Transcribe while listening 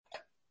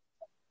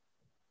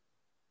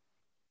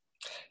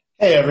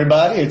Hey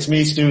everybody, it's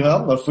me, Stu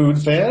Helm, a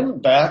food fan,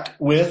 back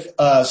with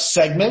a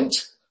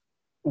segment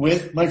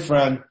with my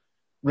friend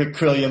Rick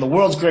Krillia, the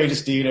world's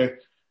greatest eater.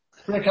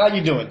 Rick, how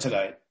you doing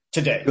today?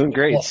 Doing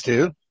great,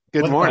 Stu.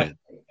 Good What time? morning.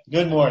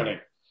 Good morning.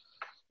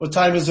 What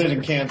time is it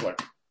in Candler?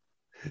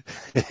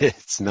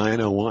 It's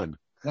 9:01.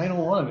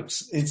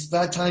 9:01. It's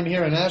that time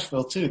here in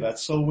Nashville too.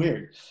 That's so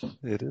weird.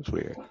 It is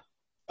weird.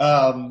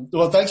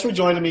 Well, thanks for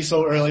joining me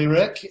so early,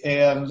 Rick.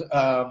 And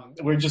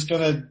we're just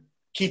gonna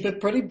keep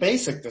it pretty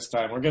basic this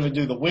time. We're gonna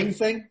do the wing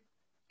thing,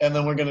 and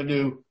then we're gonna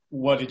do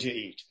what did you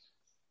eat?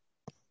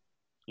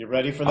 You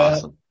ready for that?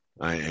 Awesome.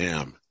 I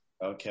am.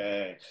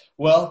 Okay.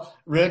 Well,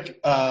 Rick,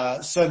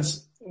 let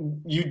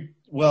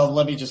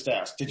me just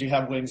ask, did you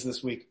have wings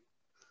this week?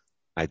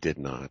 I did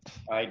not.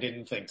 I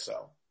didn't think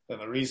so.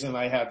 And the reason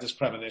I had this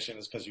premonition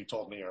is because you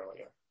told me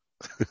earlier.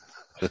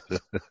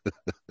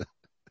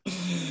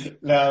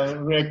 Now,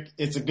 Rick,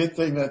 it's a good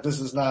thing that this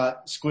is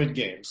not Squid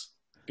Games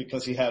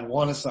because he had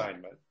one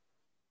assignment,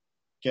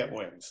 get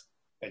wings,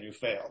 and you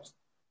failed.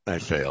 I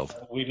failed.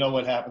 We know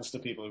what happens to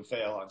people who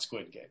fail on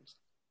Squid Games.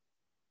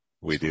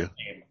 We do.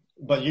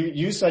 But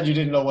you said you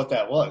didn't know what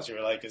that was. You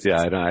were like,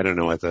 I don't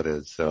know what that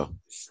is. So,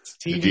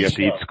 TV do you have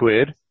to eat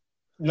squid?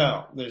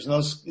 No, there's no,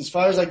 as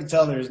far as I can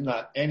tell, there's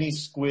not any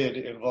squid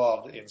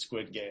involved in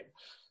Squid Game.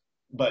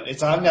 But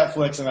it's on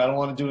Netflix and I don't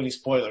want to do any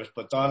spoilers,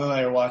 but Don and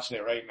I are watching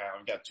it right now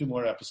and got 2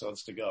 more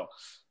episodes to go.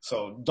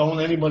 So don't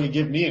anybody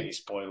give me any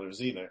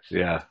spoilers either.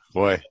 Yeah.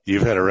 Boy,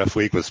 you've had a rough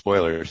week with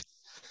spoilers.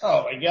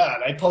 Oh my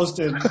God. I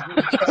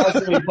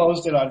casually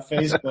posted on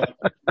Facebook,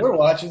 we're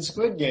watching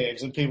Squid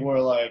Games, and people were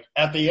like,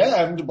 at the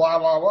end, blah,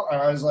 blah, blah.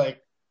 And I was like,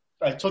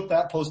 I took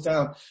that post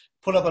down,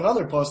 put up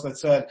another post that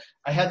said,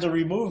 I had to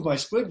remove my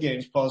Squid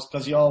Games post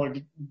because y'all were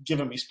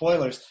giving me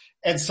spoilers.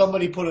 And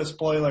somebody put a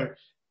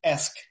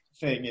spoiler-esque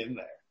thing in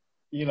there.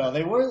 You know,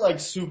 they weren't like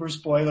super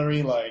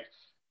spoilery, like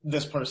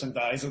this person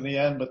dies in the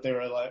end, but they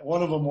were like,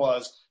 one of them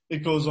was,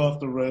 it goes off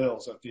the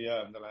rails at the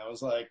end. And I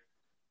was like,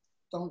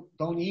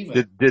 don't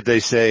even. Did they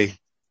say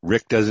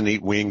Rick doesn't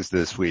eat wings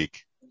this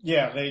week?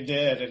 Yeah, they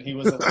did. And he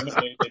was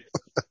eliminated.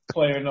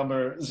 Player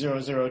number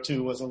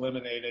 002 was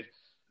eliminated.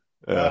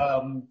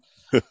 So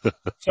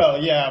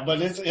yeah,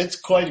 but it's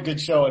quite a good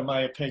show in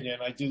my opinion.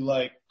 I do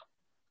like,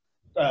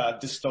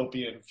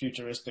 dystopian,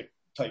 futuristic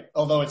type,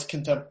 although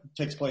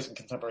takes place in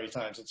contemporary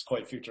times. It's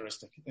quite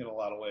futuristic in a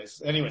lot of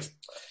ways. Anyways,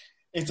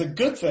 it's a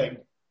good thing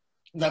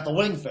that the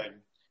wing thing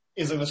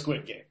isn't a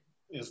Squid Game,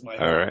 is my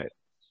All right.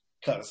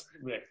 Cause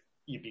Rick,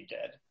 you'd be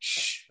dead.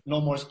 Shh,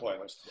 no more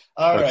spoilers.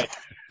 All right.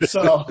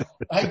 So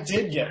I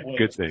did get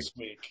wings this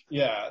week.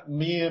 Yeah.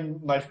 Me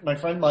and my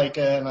friend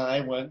Micah and I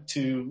went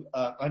to,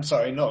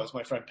 it's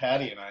my friend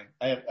Patty and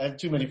I have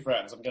too many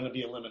friends. I'm going to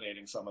be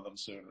eliminating some of them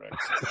soon, Rick.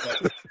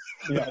 So,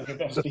 yeah, your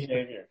best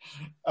behavior.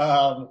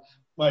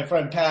 My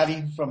friend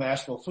Patty from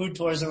Asheville Food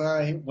Tours and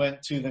I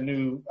went to the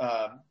new,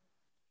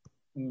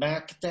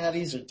 Mac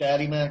Daddies or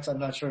Daddy Macs. I'm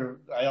not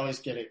sure. I always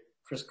get it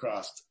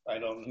crisscrossed. I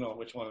don't know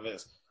which one it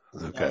is.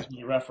 Okay.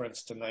 You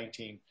reference to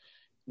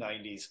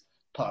 1990s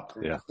pop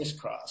group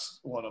Crisscross,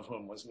 one of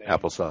whom was named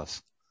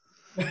Applesauce.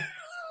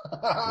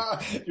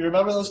 You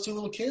remember those 2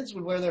 little kids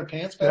would wear their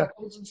pants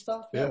backwards and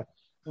stuff? Yeah.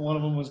 And one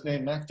of them was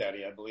named Mac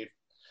Daddy, I believe.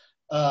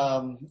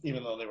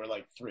 Even though they were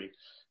like 3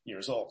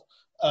 years old.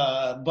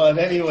 But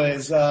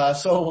anyways,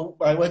 so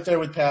I went there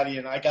with Patty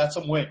and I got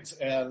some wings.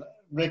 And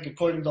Rick,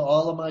 according to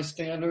all of my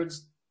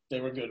standards,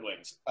 they were good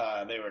wings.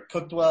 They were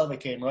cooked well. They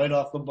came right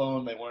off the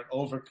bone. They weren't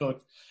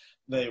overcooked.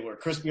 They were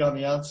crispy on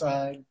the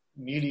outside,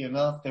 meaty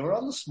enough. They were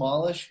on the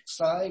smallish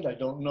side. I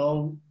don't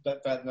know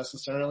that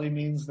necessarily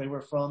means they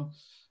were from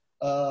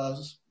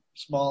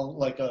small,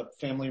 like a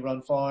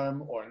family-run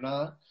farm or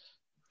not.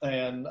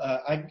 And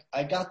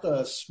I got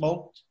the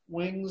smoked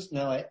wings.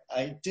 Now,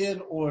 I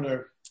did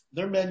order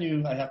their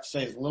menu, I have to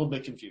say, is a little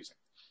bit confusing.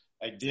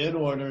 I did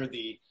order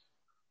the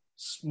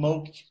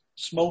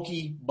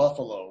smoky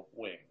buffalo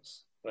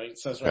wings. Right? It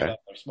says right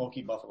there,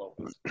 smoky buffalo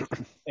wings.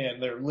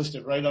 And they're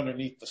listed right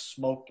underneath the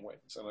smoked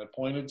wings. And I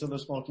pointed to the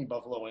smoky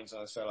buffalo wings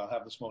and I said, I'll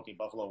have the smoky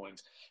buffalo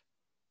wings.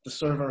 The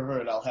server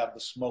heard, I'll have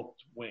the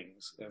smoked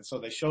wings. And so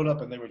they showed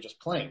up and they were just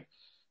plain.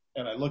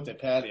 And I looked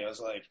at Patty. I was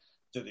like,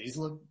 do these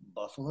look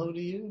buffalo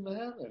to you,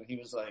 man? And he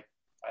was like,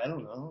 I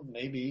don't know,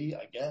 maybe,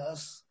 I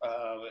guess.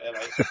 And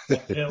I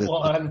hit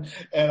one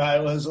and I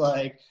was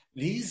like,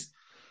 these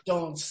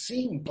don't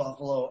seem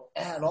buffalo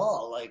at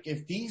all. Like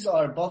if these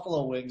are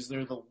buffalo wings,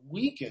 they're the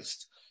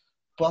weakest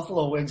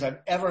buffalo wings I've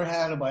ever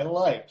had in my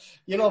life.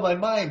 You know, my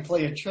mind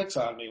playing tricks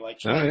on me, like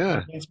trying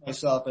to convince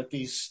myself that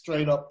these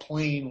straight up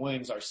plain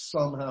wings are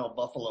somehow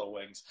buffalo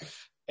wings.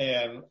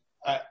 And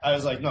I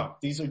was like, no,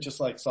 these are just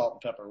like salt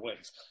and pepper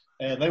wings.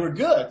 And they were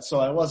good, so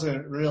I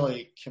wasn't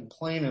really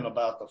complaining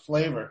about the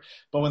flavor.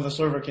 But when the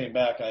server came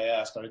back, I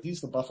asked, are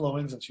these the buffalo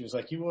wings? And she was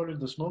like, you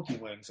ordered the smoky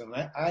wings. And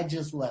I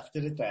just left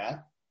it at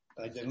that.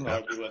 I didn't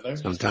argue with her.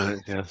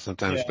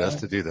 Sometimes best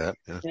to do that.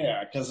 Yeah.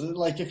 Yeah, because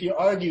like if you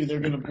argue, they're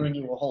going to bring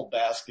you a whole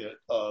basket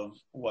of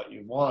what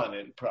you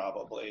wanted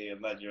probably,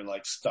 and then you're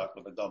like stuck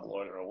with a double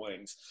order of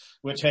wings.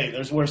 Which, hey,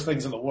 there's worse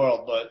things in the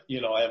world, but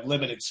I have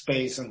limited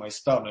space in my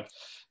stomach,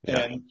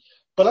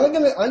 but I'm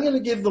gonna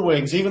give the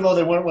wings, even though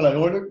they weren't what I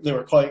ordered, they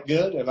were quite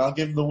good, and I'll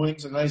give the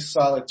wings a nice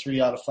solid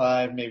 3 out of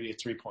 5, maybe a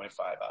 3.5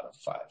 out of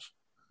 5.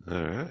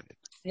 All right.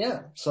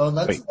 Yeah, so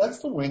that's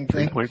the wing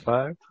thing.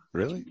 3.5?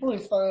 Really?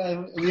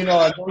 3.5.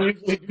 I don't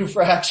usually do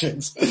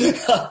fractions.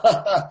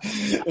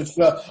 It's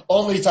the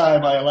only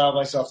time I allow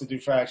myself to do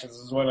fractions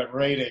is when I'm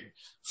rating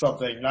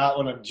something, not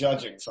when I'm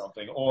judging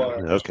something,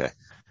 or okay.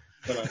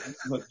 when I'm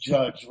the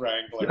judge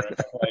wrangler. And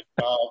I'm like,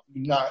 I'll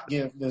not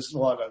give this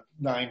one a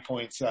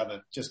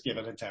 9.7, just give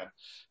it a 10.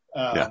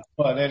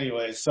 But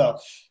anyway, so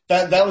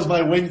that was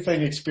my wing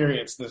thing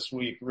experience this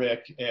week,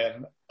 Rick.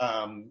 And,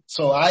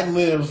 so I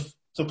live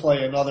to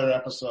play another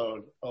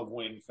episode of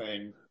Wing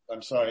Thing.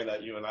 I'm sorry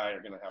that you and I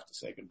are going to have to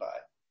say goodbye.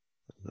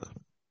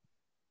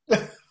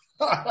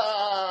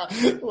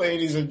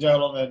 Ladies and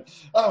gentlemen.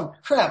 Oh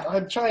crap,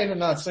 I'm trying to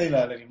not say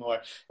that anymore.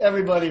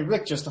 Everybody,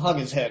 Rick just hung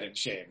his head in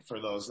shame for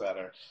those that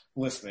are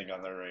listening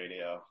on the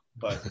radio.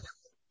 But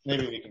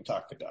maybe we can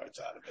talk the guards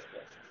out of it.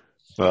 Rick.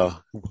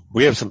 Well,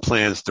 we have some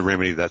plans to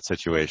remedy that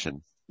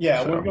situation.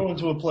 Yeah, so. We're going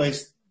to a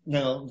place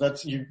now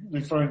that's you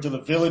referring to the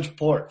Village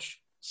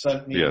Porch.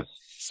 Sent me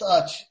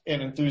such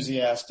an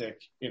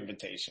enthusiastic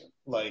invitation.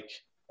 Like,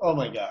 oh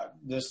my God,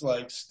 this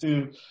like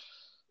Stu,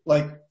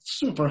 like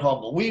super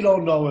humble. We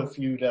don't know if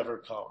you'd ever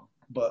come,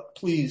 but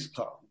please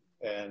come.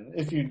 And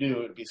if you do,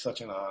 it'd be such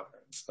an honor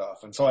and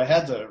stuff. And so I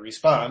had to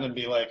respond and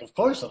be like, of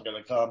course I'm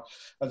going to come.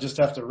 I just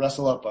have to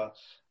wrestle up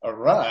a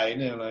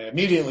ride. And I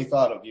immediately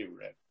thought of you,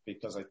 Rick,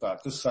 because I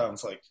thought this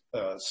sounds like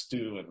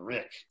Stu and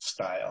Rick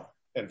style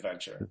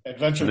adventure.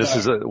 This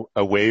is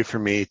a way for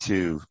me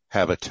to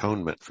have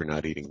atonement for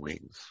not eating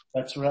wings.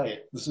 That's right.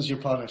 This is your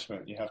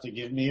punishment. You have to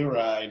give me a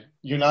ride.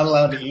 You're not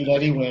allowed to eat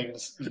any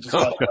wings. You just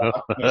got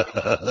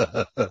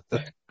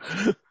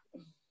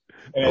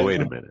Oh,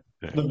 wait a minute.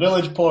 The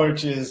Village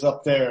Porch is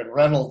up there in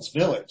Reynolds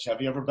Village.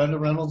 Have you ever been to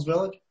Reynolds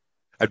Village?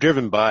 I've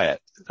driven by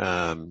it.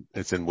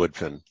 It's in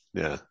Woodfin.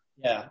 Yeah.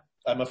 Yeah.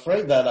 I'm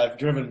afraid that I've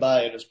driven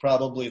by it is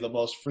probably the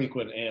most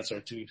frequent answer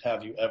to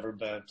have you ever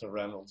been to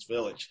Reynolds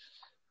Village.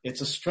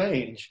 It's a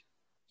strange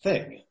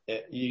thing.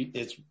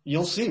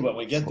 You'll see when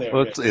we get there.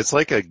 Well, it's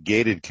like a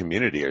gated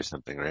community or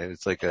something, right?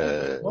 It's like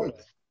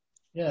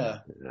yeah.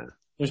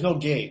 There's no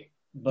gate.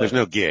 There's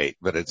no gate,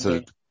 but it's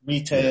a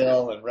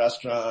retail and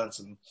restaurants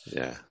and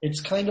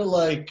it's kind of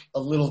like a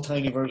little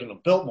tiny version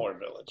of Biltmore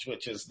Village,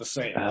 which is the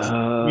same.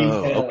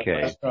 Retail and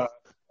restaurant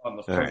on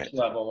the first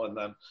level and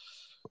then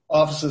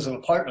offices and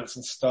apartments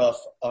and stuff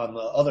on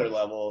the other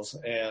levels.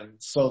 And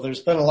so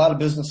there's been a lot of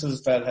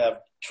businesses that have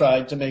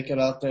tried to make it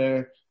out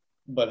there,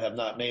 but have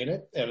not made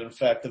it. And in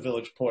fact, the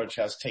Village Porch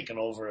has taken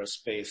over a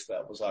space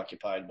that was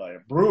occupied by a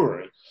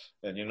brewery.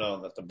 And you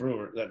know that the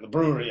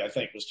brewery, I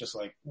think, was just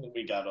like,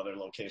 we got other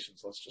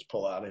locations. Let's just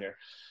pull out of here.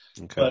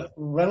 Okay. But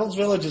Reynolds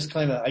Village is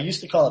I used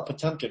to call it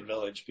Potemkin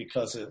Village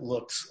because it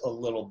looks a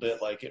little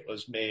bit like it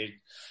was made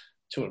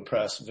to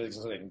impress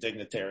visiting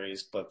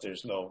dignitaries, but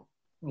there's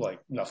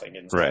nothing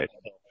inside. Right.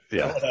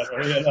 Yeah.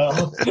 Whatever,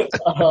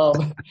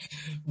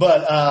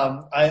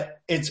 but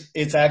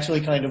it's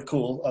actually kind of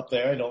cool up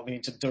there. I don't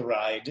mean to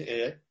deride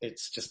it.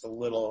 It's just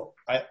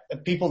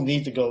people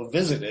need to go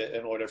visit it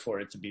in order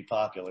for it to be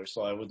popular.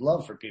 So I would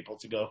love for people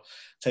to go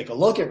take a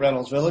look at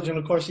Reynolds Village. And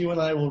of course you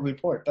and I will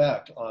report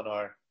back on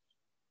our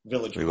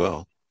Village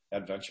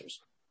adventures.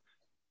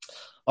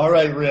 All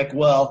right, Rick.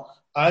 Well,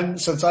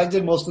 since I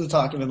did most of the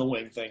talking in the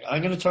wing thing,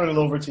 I'm going to turn it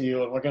over to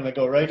you and we're going to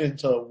go right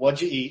into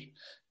what'd you eat.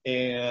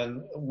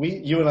 And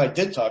you and I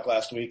did talk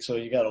last week, so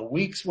you got a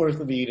week's worth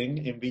of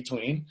eating in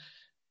between.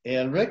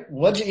 And Rick,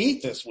 what'd you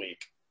eat this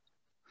week?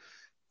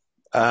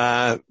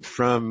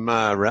 From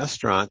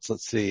restaurants,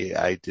 let's see.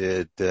 I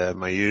did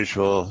my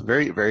usual,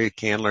 very, very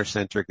Candler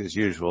centric as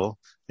usual,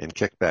 and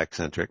kickback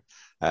centric.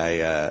 I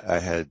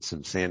had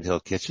some Sandhill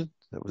Kitchen.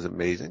 That was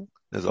amazing,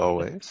 as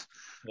always.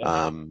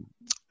 Yeah.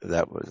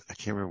 I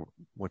can't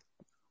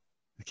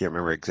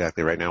remember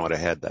exactly right now what I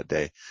had that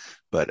day,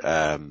 but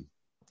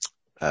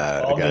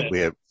we had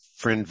a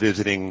friend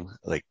visiting,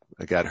 like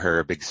I got her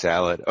a big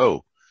salad.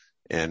 Oh,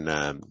 and,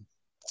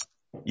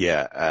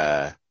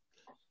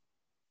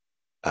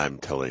 I'm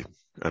totally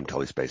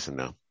spacing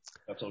now.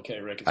 That's okay,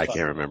 Rick. I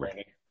can't remember.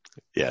 Morning.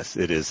 Yes,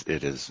 it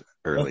is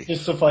early. Let's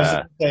just suffice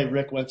it to say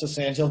Rick went to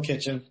Sandhill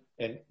Kitchen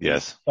and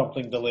ate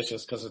something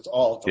delicious because it's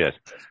all delicious.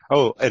 Yes.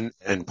 Oh,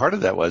 and part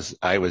of that was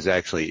I was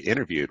actually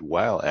interviewed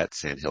while at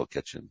Sandhill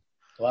Kitchen.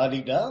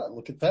 La-di-da,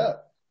 look at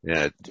that.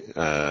 Yeah,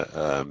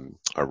 a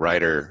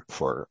writer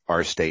for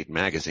Our State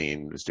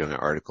magazine was doing an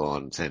article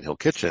on Sandhill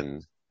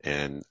Kitchen,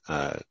 and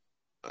I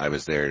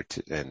was there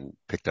and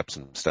picked up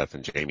some stuff,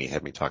 and Jamie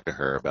had me talk to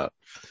her about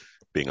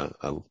being a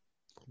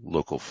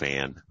local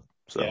fan.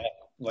 So. Yeah,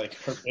 like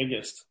her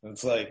biggest.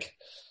 It's like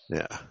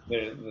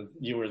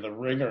you were the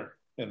ringer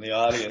in the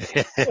audience.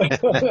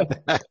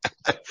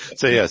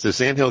 So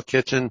Sandhill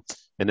Kitchen,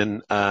 and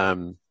then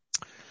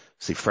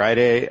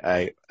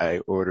Friday I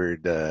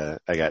ordered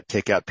I got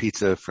takeout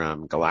pizza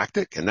from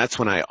Galactic, and that's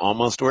when I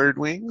almost ordered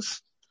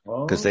wings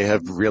because they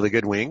have really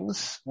good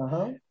wings.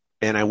 Uh-huh.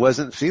 And I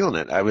wasn't feeling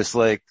it. I was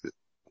like,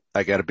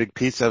 I got a big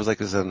pizza. I was like,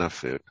 this is enough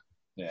food.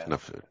 Yeah.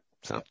 Enough food.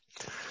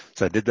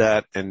 So I did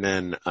that, and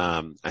then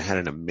I had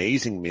an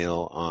amazing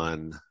meal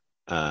on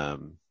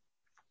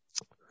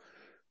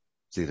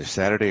it's either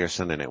Saturday or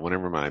Sunday night,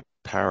 whenever my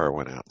power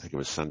went out. I think it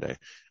was Sunday.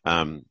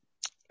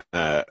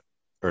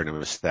 Or no, it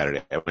was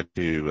Saturday. I went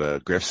to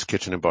Griff's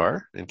Kitchen and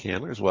Bar in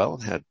Candler as well,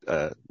 and had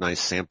a nice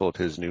sample of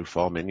his new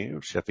fall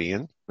menu, Chef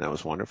Ian. That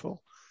was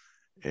wonderful.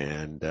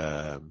 And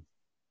then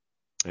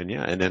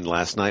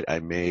last night I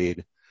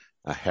made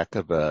a heck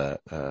of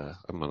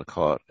I'm going to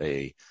call it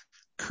a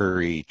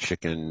curry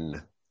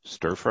chicken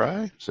stir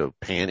fry. So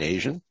pan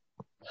Asian.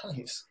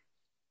 Nice.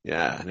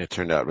 Yeah. And it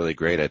turned out really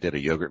great. I did a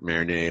yogurt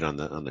marinade on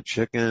the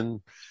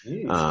chicken.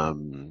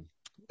 Jeez.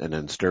 And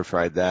then stir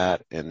fried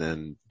that, and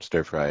then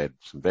stir fried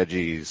some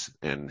veggies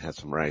and had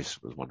some rice.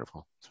 It was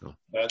wonderful. So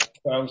That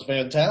sounds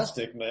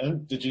fantastic,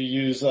 man. Did you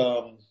use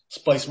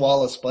Spice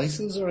Walla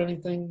spices or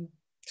anything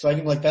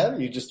exciting like that, or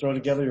you just throw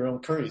together your own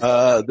curries?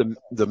 The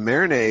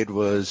marinade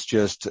was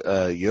just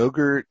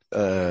yogurt,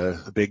 a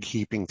big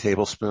heaping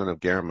tablespoon of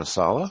garam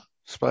masala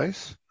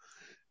spice,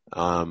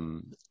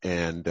 and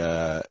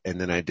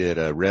then I did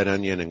a red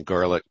onion and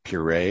garlic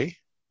puree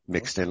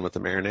mixed in with the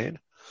marinade.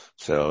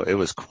 So it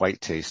was quite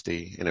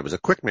tasty, and it was a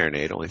quick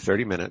marinade, only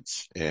 30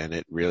 minutes, and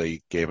it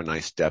really gave a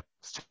nice depth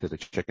to the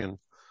chicken.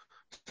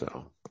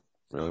 So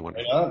really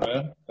wonderful. Right on,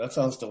 man. That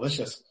sounds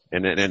delicious.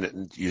 And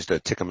then used a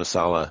tikka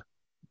masala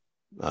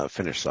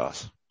finish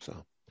sauce.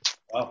 So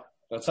Wow,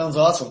 that sounds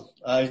awesome.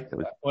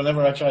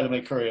 Whenever I try to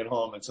make curry at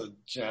home, it's a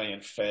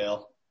giant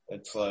fail.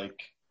 It's like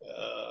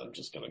I'm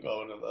just gonna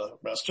go to the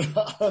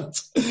restaurant.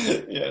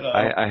 You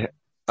know,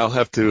 I'll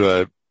have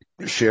to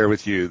share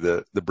with you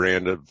the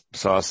brand of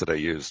sauce that I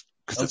use,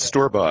 because it's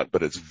store bought,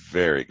 but it's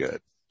very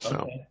good.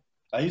 So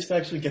I used to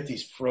actually get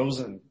these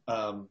frozen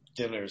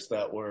dinners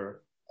that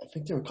were, I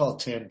think they were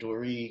called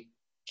Tandoori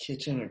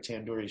Kitchen or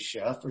Tandoori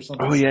Chef or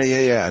something. Oh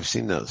yeah. I've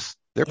seen those.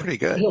 They're pretty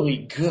good.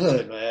 Really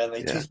good, man.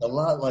 They taste a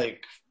lot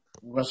like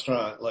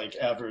restaurant, like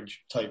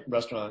average type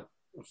restaurant,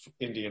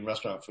 Indian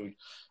restaurant food.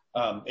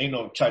 Ain't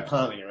no chai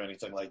pani or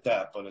anything like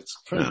that, but it's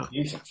pretty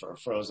decent for a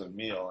frozen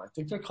meal. I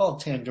think they're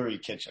called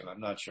Tandoori Kitchen. I'm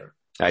not sure.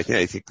 I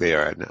think they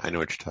are. I know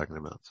what you're talking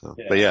about. So,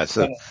 but yeah,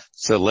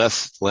 so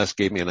Les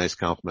gave me a nice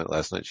compliment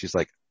last night. She's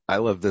like, I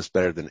love this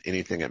better than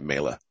anything at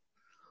Mela.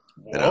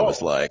 Whoa. And I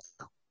was like,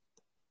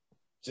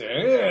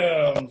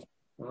 damn,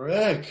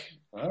 Rick.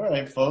 All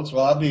right, folks.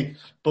 Well, I'll be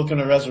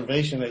booking a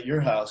reservation at your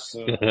house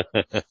soon.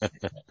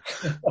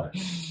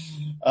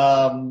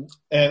 And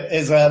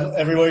is that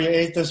everywhere you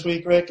ate this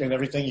week, Rick, and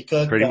everything you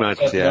cooked? Pretty much,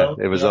 yeah.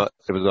 It was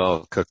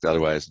all cooked.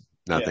 Otherwise,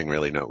 nothing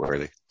really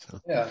noteworthy. So.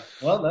 Yeah.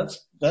 Well,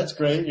 that's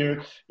great.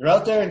 You're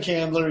out there in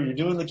Candler. You're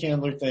doing the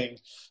Candler thing.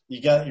 You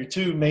got your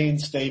two main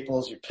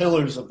staples, your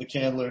pillars of the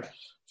Candler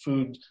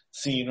food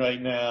scene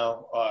right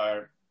now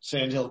are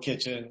Sandhill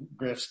Kitchen,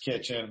 Griff's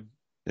Kitchen.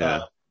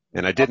 Yeah.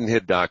 And I didn't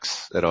hit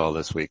Doc's at all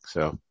this week,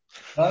 so.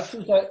 Doc's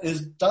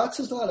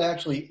is not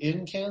actually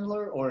in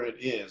Candler, or it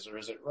is, or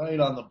is it right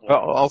on the board?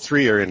 All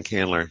three are in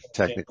Candler,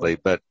 technically,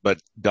 but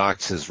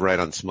Doc's is right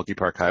on Smoky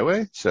Park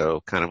Highway,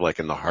 so kind of like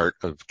in the heart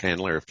of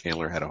Candler, if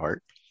Candler had a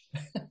heart.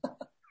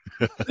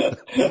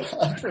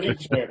 I'm pretty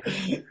sure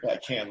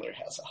that Candler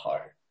has a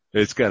heart.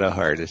 It's got a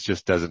heart. It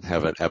just doesn't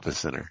have an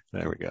epicenter.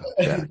 There we go.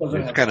 Yeah.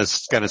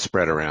 It's kind of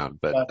spread around,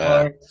 but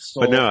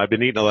no, I've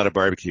been eating a lot of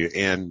barbecue,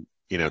 and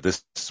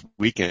this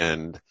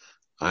weekend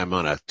I'm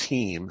on a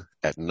team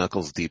at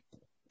Knuckles Deep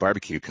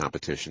Barbecue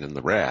Competition in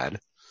the Rad,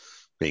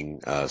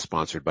 being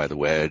sponsored by the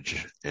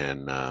Wedge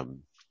and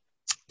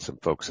some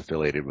folks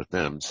affiliated with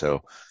them.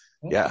 So,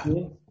 yeah.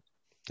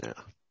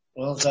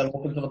 Well, is that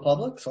open to the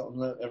public? Something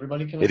that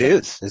everybody can? It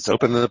is. It's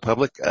open to the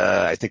public.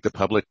 I think the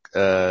public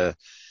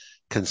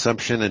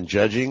consumption and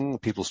judging,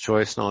 People's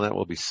Choice and all that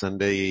will be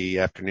Sunday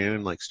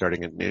afternoon, like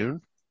starting at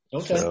noon.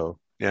 Okay. So,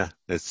 yeah,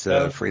 it's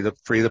free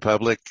the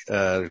public.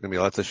 There's gonna be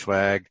lots of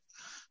swag.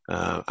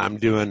 I'm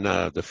doing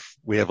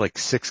we have like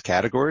 6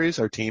 categories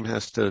our team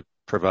has to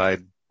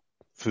provide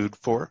food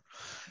for.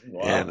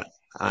 Wow. And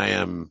I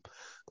am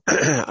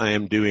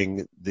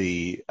doing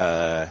the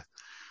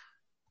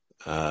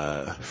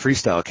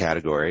freestyle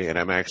category, and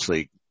I'm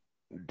actually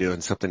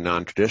doing something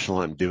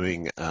non-traditional. I'm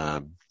doing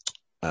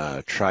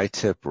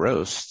tri-tip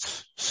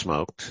roasts,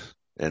 smoked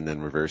and then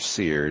reverse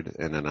seared,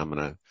 and then I'm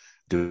gonna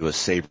do a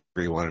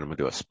savory one and I'm gonna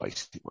do a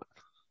spicy one.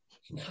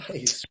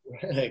 Nice,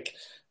 Rick.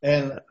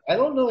 And I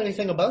don't know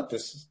anything about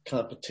this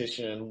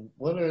competition.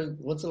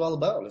 What's it all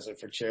about? Is it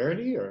for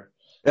charity or?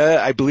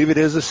 I believe it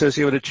is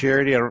associated with a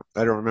charity. I don't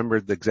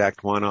remember the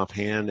exact one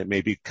offhand. It may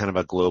be kind of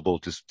a global,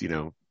 just,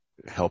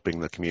 helping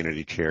the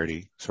community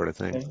charity sort of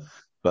thing. Okay.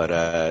 But,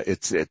 I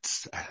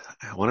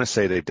want to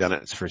say they've done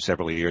it for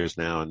several years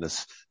now, and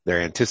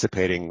they're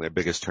anticipating their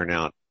biggest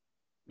turnout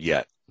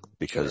yet.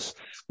 because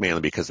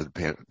mainly because of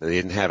they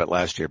didn't have it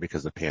last year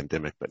because of the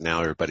pandemic, but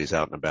now everybody's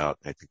out and about.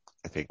 I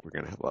think we're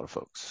going to have a lot of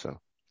folks. So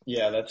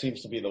yeah, that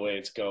seems to be the way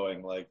it's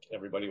going. Like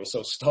everybody was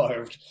so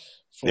starved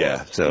for.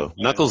 yeah. So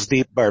Knuckles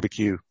Deep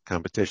Barbecue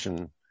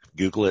Competition.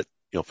 Google it.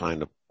 You'll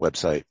find a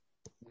website.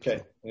 Okay.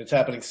 And it's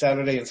happening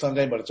Saturday and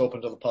Sunday, but it's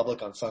open to the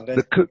public on Sunday.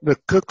 The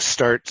cooks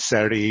start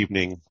Saturday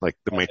evening. Like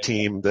my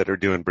team that are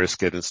doing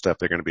brisket and stuff,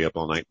 they're going to be up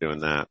all night doing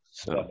that.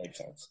 So that makes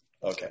sense.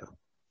 Okay.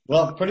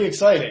 Well, pretty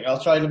exciting. I'll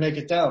try to make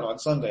it down on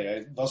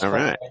Sunday. Thus far,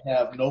 I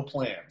have no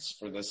plans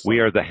for this.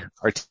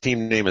 Our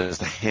team name is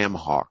the Ham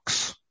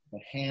Hawks. The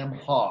Ham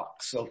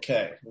Hawks.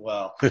 Okay.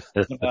 Well,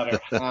 no matter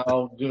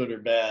how good or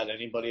bad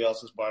anybody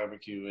else's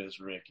barbecue is,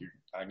 Rick,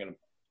 I'm going to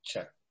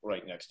check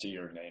right next to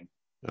your name.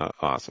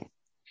 Awesome.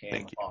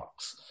 Ham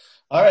Hawks.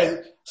 All right.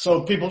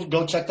 So people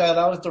go check that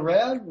out at the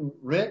Rad.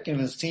 Rick and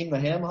his team, the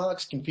Ham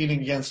Hawks,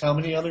 competing against how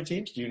many other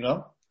teams? Do you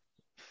know?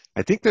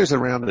 I think there's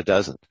around a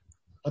dozen.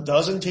 A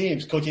dozen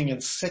teams cooking in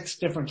 6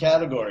 different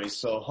categories.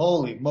 So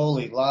holy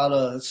moly, a lot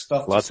of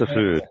stuff. Lots of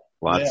food.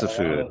 Lots of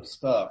food. Lot of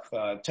stuff.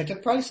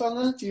 Ticket price on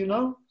that? Do you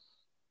know?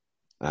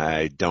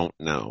 I don't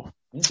know.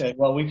 Okay.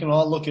 Well, we can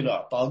all look it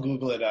up. I'll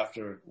Google it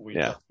after we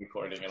start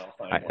recording and I'll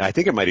find I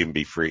think it might even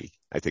be free.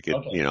 I think it,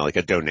 okay. Like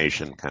a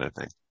donation kind of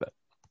thing, but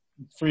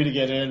free to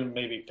get in and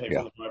maybe pay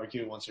for the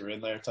barbecue once you're in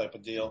there type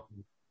of deal.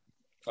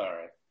 All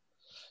right.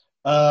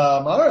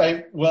 All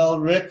right. Well,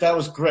 Rick, that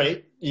was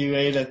great. You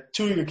ate at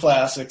 2 of your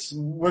classics.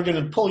 We're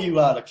going to pull you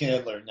out of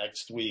Candler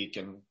next week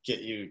and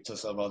get you to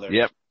some other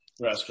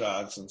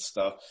restaurants and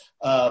stuff.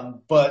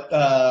 But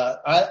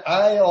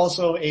I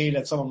also ate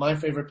at some of my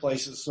favorite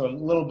places. So a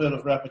little bit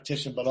of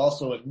repetition, but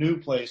also a new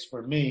place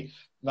for me,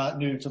 not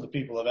new to the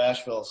people of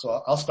Asheville.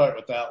 So I'll start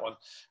with that one.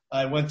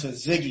 I went to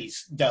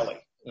Ziggy's Deli.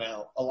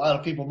 Now, a lot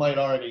of people might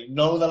already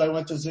know that I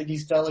went to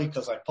Ziggy's Deli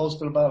because I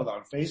posted about it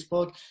on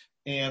Facebook,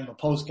 and the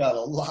post got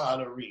a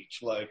lot of reach.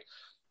 Like,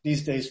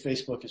 these days,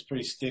 Facebook is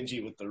pretty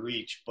stingy with the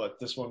reach, but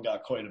this one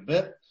got quite a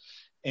bit.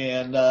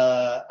 And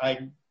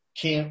I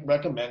can't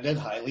recommend it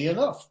highly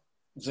enough.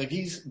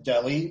 Ziggy's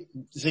Deli,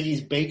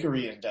 Ziggy's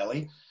Bakery and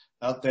Deli,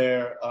 out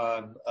there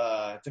on,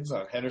 I think it's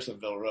on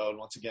Hendersonville Road.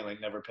 Once again, I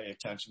never pay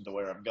attention to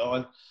where I'm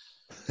going.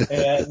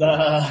 And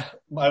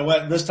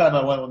this time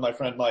I went with my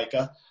friend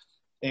Micah.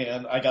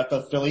 And I got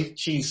the Philly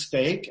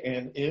cheesesteak,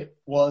 and it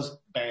was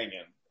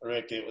banging,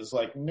 Rick. It was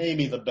like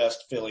maybe the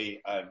best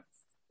Philly I've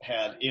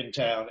had in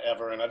town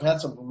ever, and I've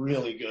had some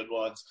really good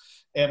ones.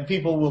 And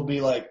people will be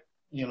like,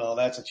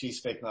 that's a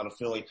cheesesteak, not a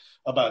Philly,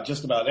 about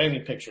just about any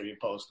picture you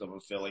post of a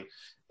Philly.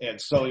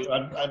 And so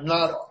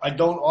I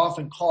don't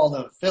often call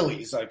them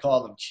Phillies. I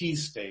call them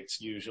cheesesteaks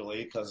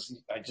usually because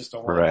I just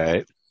don't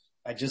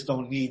I just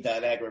don't need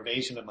that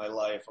aggravation in my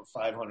life of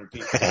 500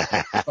 people.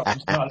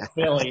 It's not a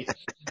Philly.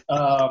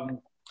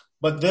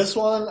 But this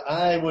one,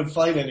 I would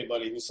fight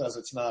anybody who says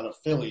it's not a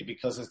Philly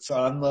because it's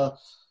on the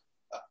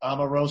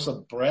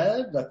Amarosa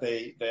bread that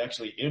they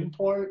actually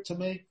import to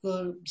make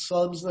the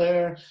subs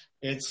there.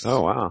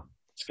 Oh, wow.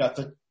 It's got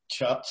the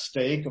chopped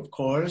steak, of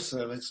course,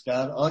 and it's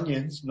got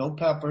onions, no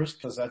peppers,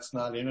 because that's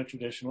not in a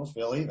traditional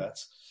Philly.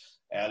 That's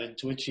added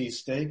to a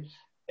cheesesteak.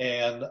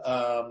 And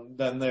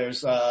then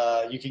there's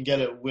you can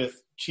get it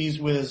with Cheese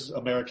Whiz,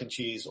 American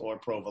cheese, or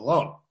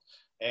provolone.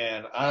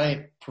 And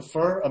I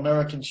prefer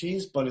American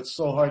cheese, but it's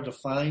so hard to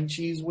find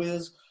Cheese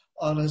Whiz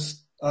on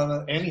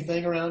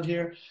anything around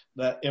here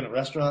that in a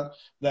restaurant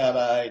that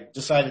I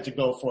decided to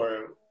go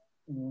for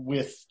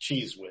with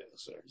Cheese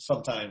Whiz, or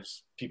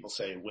sometimes people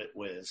say Wit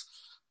Whiz,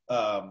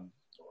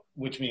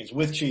 which means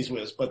with Cheese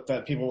Whiz, but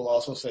then people will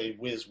also say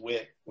Whiz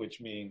Wit, which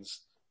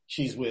means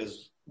Cheese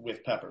Whiz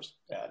with peppers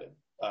added.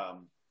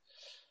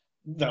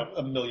 Now,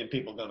 a million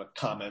people going to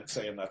comment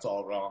saying that's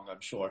all wrong,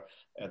 I'm sure,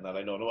 and that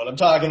I don't know what I'm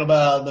talking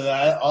about.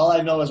 But all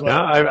I know is what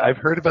I've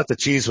heard about the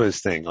Cheese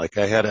Whiz thing. Like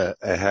I have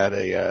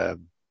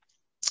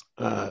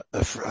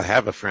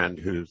a friend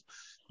who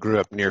grew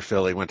up near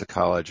Philly, went to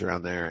college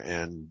around there,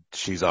 and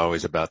she's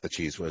always about the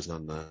Cheese Whiz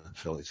on the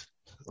Philly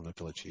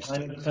cheese.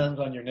 It depends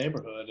on your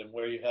neighborhood and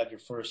where you had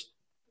your first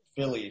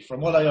Philly,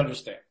 from what I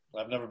understand.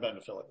 I've never been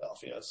to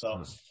Philadelphia,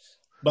 so.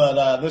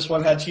 But this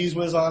one had Cheese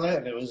Whiz on it,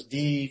 and it was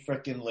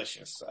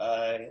frickin'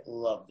 I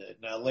loved it.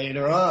 Now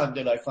later on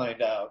did I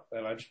find out,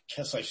 and I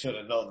guess I should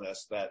have known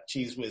this, that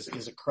Cheese Whiz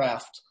is a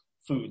Kraft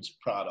Foods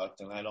product,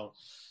 and I don't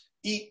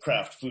eat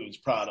Kraft Foods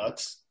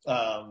products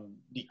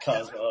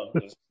because of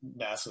this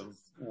massive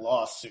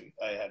lawsuit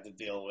I had to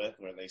deal with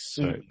where they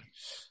sued me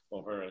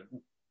over a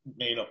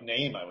made-up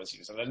name I was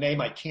using, a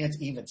name I can't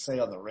even say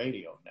on the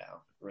radio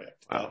now, Rick.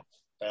 Wow.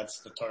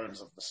 That's the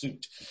terms of the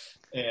suit.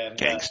 And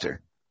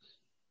gangster.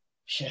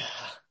 Yeah,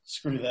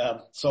 screw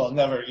them. So I'll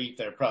never eat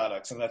their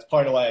products. And that's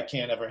part of why I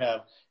can't ever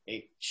have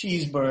a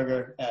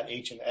cheeseburger at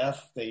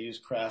H&F. They use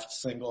Kraft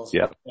singles.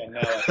 Yep. And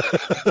now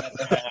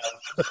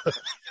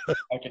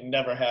I can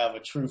never have a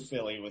true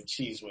Philly with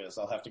Cheese Whiz.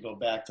 I'll have to go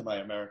back to my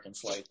American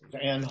slices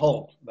and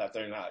hope that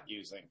they're not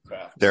using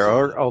Kraft. There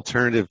are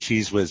alternative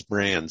Cheese Whiz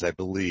brands, I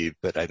believe,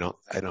 but I don't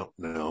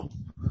know.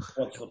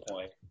 What's the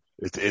point?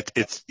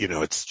 It's,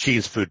 it's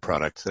cheese food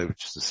products,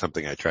 which is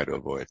something I try to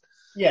avoid.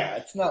 Yeah,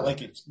 it's not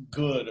like it's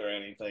good or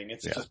anything.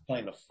 It's Yeah. just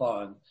kind of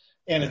fun.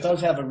 And it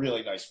does have a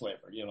really nice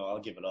flavor. I'll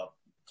give it up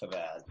to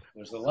that.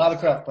 There's a lot of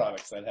craft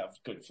products that have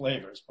good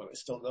flavors, but I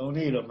still don't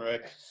eat them,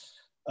 Rick.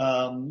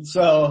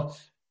 So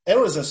it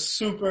was a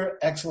super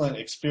excellent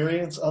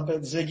experience up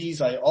at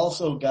Ziggy's. I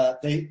also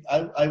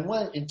I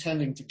went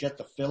intending to get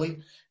the Philly.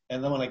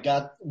 And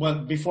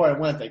then before I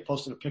went, they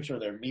posted a picture of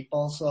their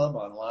meatball sub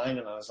online,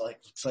 and I was like,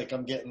 looks like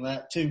I'm getting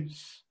that too.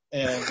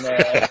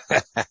 And,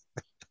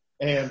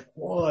 and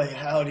boy,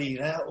 howdy,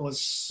 that was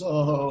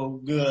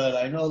so good.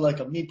 I know like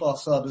a meatball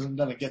sub isn't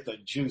going to get the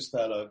juice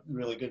that a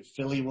really good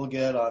Philly will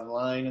get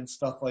online and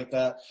stuff like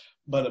that.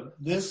 But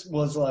this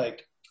was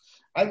like,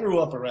 I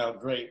grew up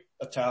around great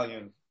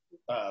Italian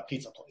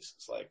pizza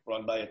places, like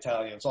run by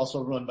Italians,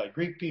 also run by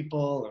Greek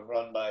people and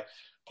run by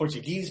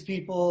Portuguese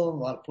people, a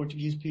lot of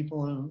Portuguese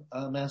people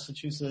in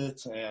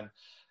Massachusetts. And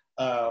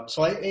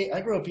so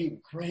I grew up eating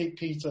great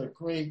pizza,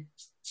 great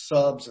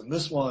subs, and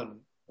this one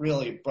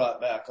really brought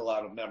back a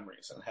lot of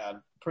memories and had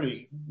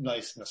pretty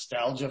nice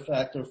nostalgia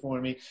factor for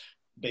me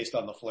based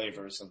on the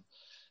flavors. And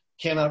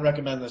cannot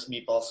recommend this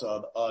meatball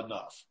sub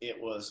enough. It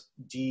was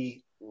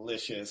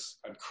delicious.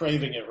 I'm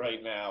craving it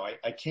right now.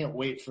 I can't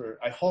wait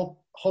I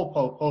hope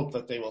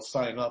that they will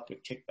sign up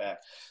with Kickback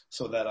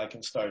so that I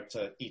can start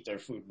to eat their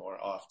food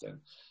more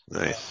often.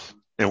 Nice.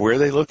 And where are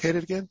they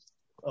located again?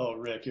 Oh,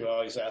 Rick, you're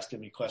always asking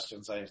me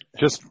questions.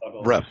 Just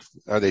rough.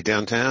 Are they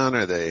downtown?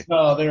 Are they?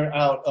 No, they're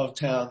out of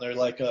town. They're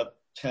like a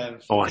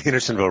 10. Oh,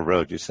 Hendersonville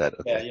Road, you said.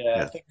 Okay.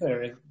 Yeah. I think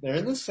they're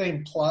in the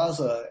same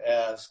plaza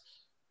as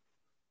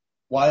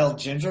Wild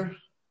Ginger,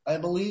 I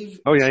believe.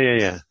 Oh,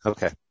 yeah.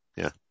 Okay.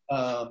 Yeah.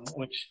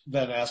 Which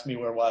then asked me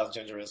where Wild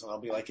Ginger is, and I'll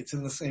be like, it's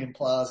in the same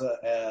plaza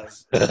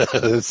as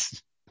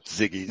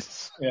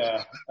Ziggy's.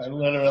 Yeah, I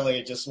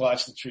literally just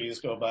watch the trees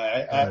go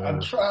by.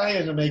 I'm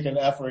trying to make an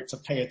effort to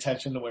pay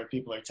attention to where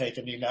people are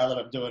taking me now that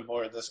I'm doing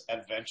more of this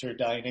adventure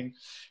dining,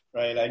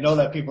 right? I know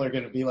that people are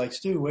going to be like,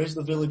 Stu, where's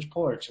the village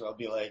porch? And I'll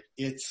be like,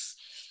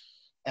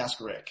 ask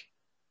Rick.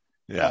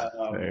 Yeah,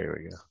 there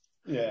we go.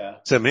 Yeah.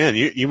 So man,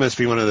 you must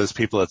be one of those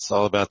people that's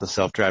all about the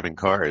self-driving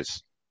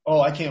cars. Oh,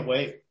 I can't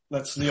wait.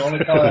 That's the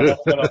only car I'm going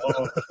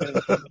to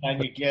own.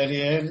 And you get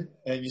in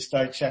and you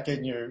start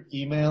checking your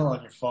email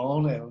on your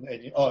phone and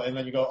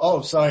then you go,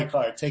 oh, sorry,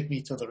 car, take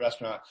me to the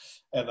restaurant.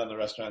 And then the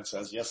restaurant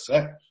says, yes,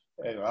 sir.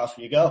 And off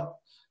you go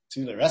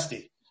to the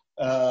resty.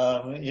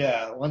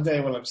 Yeah, one day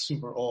when I'm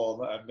super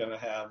old, I'm going to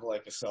have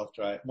like a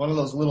self-drive, one of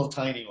those little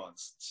tiny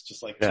ones. It's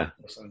just like a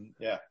person.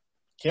 Yeah.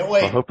 Can't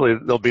wait. Well, hopefully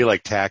they'll be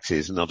like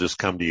taxis and they'll just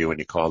come to you when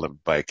you call them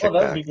by a kickback. Oh,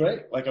 that would be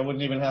great. Like I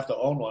wouldn't even have to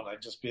own one.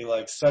 I'd just be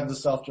like, send the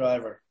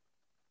self-driver.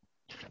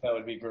 That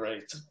would be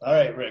great. All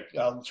right, Rick,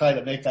 I'll try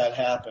to make that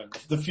happen.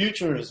 The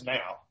future is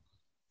now.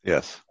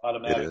 Yes.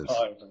 Automatic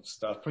cars and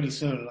stuff. Pretty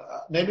soon,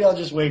 maybe I'll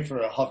just wait for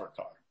a hover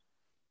car.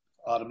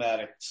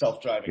 Automatic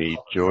self-driving. Meet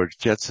George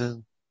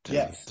Jetson.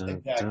 Yes,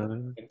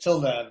 exactly. Until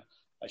then,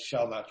 I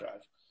shall not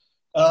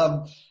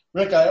drive.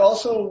 Rick, I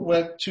also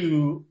went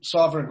to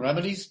Sovereign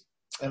Remedies,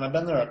 and I've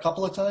been there a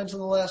couple of times in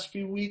the last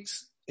few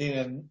weeks.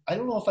 And I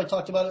don't know if I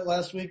talked about it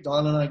last week.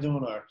 Don and I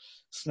doing our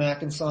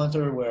snack and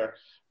saunter where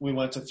we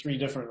went to 3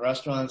 different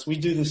restaurants. We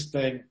do this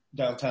thing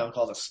downtown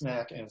called a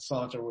snack and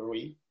saunter where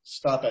we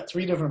stop at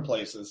 3 different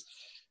places.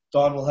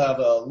 Dawn will have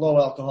a low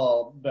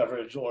alcohol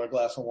beverage or a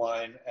glass of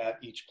wine at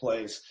each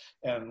place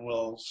and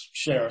we'll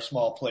share a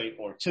small plate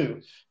or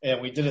 2.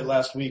 And we did it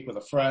last week with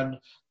a friend.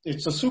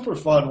 It's a super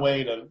fun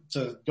way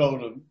to go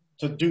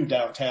to do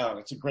downtown.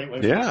 It's a great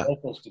way for the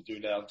locals to do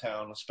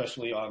downtown,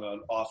 especially on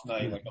an off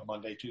night like a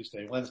Monday,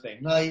 Tuesday, Wednesday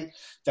night.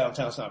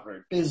 Downtown's not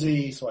very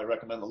busy, so I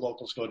recommend the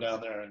locals go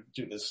down there and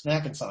do this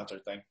snack and saunter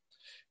thing.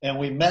 And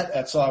we met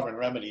at Sovereign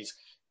Remedies,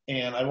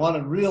 and I want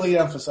to really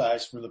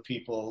emphasize for the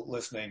people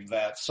listening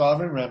that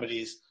Sovereign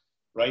Remedies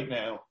right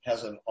now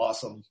has an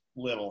awesome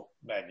little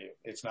menu.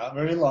 It's not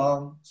very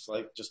long. It's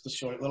like just a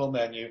short little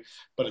menu,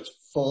 but it's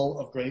full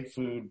of great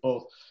food,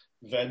 both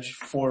veg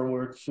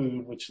forward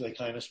food, which they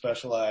kind of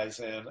specialize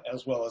in,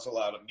 as well as a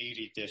lot of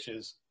meaty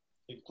dishes,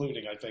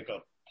 including, I think, a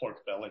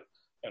pork belly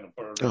and a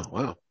burger. Oh,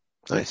 wow.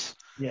 Nice.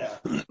 Yeah.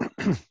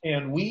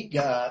 And we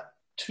got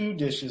 2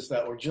 dishes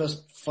that were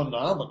just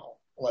phenomenal.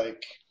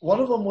 Like,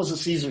 one of them was a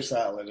Caesar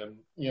salad, and,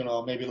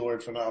 maybe the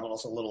word phenomenal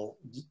is a little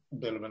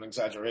bit of an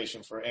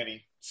exaggeration for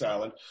any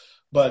salad,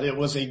 but it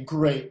was a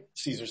great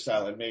Caesar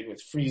salad made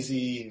with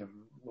freezy and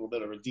a little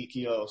bit of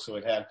radicchio, so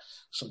it had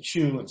some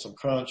chew and some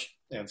crunch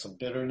and some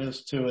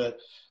bitterness to it.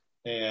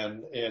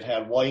 And it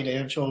had white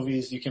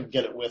anchovies. You can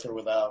get it with or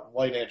without.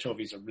 White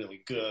anchovies are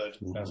really good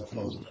as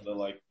opposed to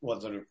the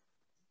ones that are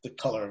the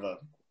color of a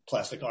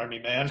plastic army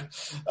man.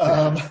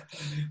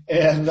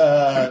 And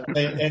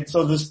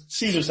so this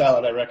Caesar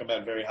salad I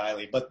recommend very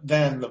highly. But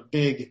then the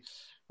big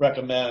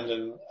recommend,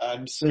 and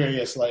I'm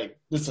serious,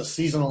 this is a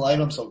seasonal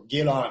item, so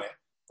get on it.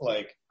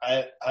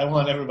 I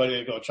want everybody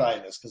to go try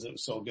this because it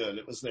was so good.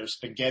 It was their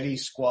spaghetti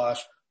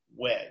squash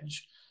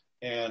wedge.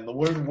 And the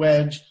word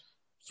wedge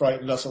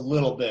frightened us a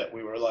little bit.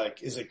 We were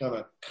like,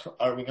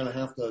 are we going to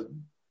have to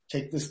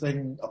take this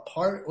thing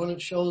apart when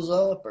it shows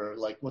up, or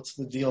like what's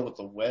the deal with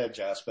the wedge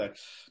aspect?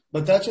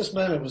 But that just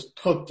meant it was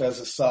cooked as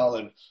a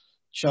solid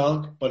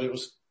chunk, but it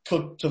was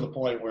cooked to the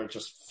point where it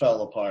just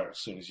fell apart as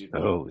soon as you.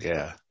 Oh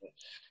yeah.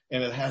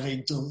 And it had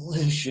a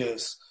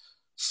delicious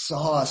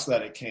sauce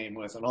that it came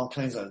with, and all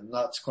kinds of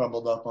nuts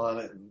crumbled up on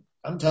it. And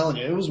I'm telling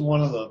you, it was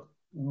one of the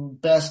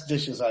best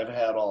dishes I've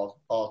had all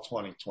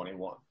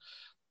 2021.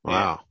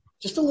 Wow. And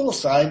just a little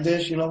side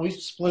dish, you know, we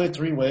split it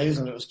 3 ways,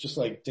 and it was just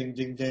like ding,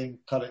 ding, ding,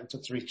 cut it into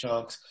 3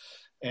 chunks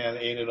and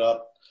ate it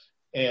up.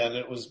 And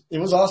it was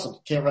awesome.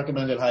 Can't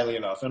recommend it highly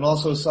enough. And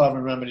also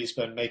Sovereign Remedy's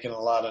been making a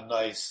lot of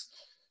nice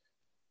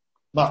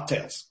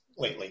mocktails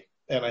lately.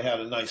 And I had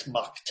a nice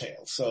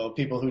mocktail. So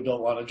people who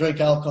don't want to drink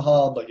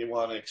alcohol, but you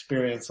want to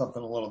experience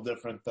something a little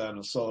different than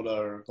a soda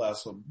or a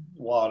glass of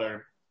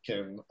water,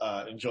 can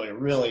enjoy a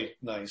really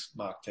nice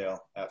mocktail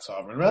at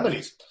Sovereign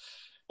Remedies.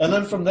 And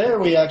then from there,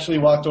 we actually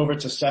walked over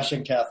to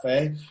Session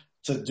Cafe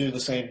to do the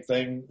same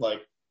thing,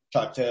 like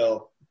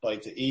cocktail,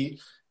 bite to eat,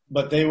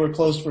 but they were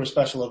closed for a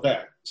special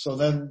event. So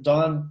then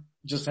Dawn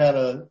just had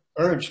a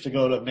urge to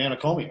go to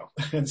Manicomio.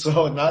 And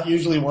so not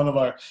usually one of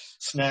our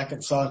snack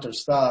and saunter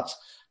stops,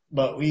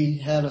 but we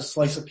had a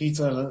slice of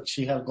pizza and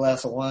she had a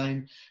glass of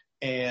wine,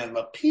 and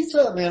the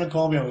pizza at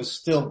Manicomio is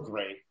still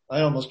great.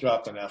 I almost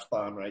dropped an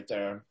F-bomb right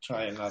there. I'm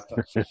trying not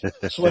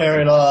to swear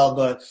at all,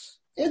 but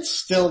it's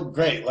still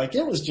great. Like,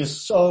 it was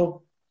just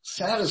so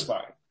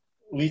satisfying.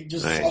 We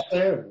just sat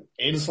there and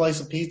ate a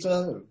slice of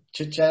pizza and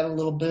chit-chat a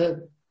little bit.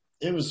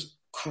 It was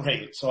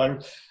great. So I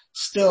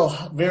still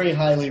very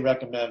highly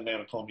recommend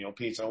Manicomio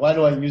pizza. Why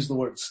do I use the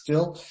word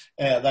still?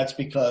 That's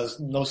because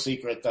no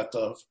secret that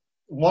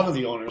one of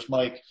the owners,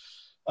 Mike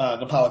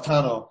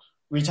Napolitano,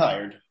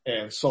 retired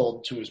and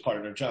sold to his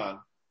partner, John.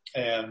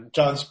 And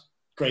John's a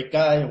great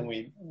guy, and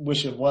we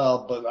wish him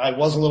well, but I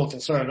was a little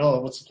concerned,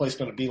 what's the place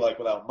going to be like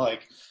without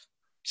Mike?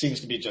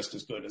 Seems to be just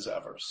as good as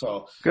ever.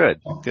 So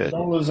good.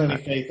 Don't lose any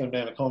faith in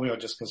Manicomio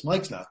just because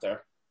Mike's not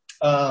there.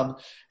 And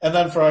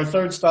then for our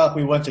third stop,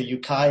 we went to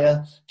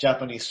Ukiah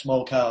Japanese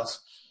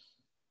Smokehouse.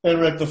 And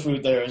Rick, the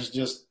food there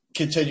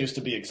continues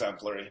to be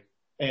exemplary.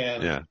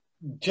 And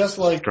just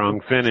like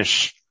strong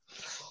finish.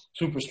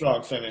 Super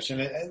strong finish, and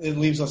it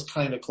leaves us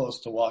kind of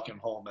close to walking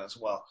home as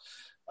well.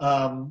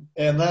 And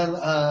then,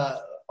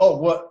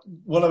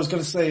 what I was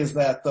going to say is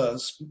that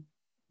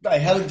I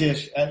had a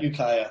dish at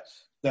Ukiah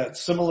that,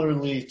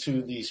 similarly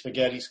to the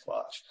spaghetti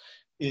squash,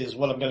 is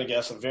what I'm going to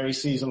guess a very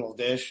seasonal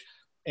dish,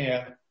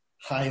 and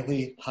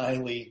highly,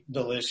 highly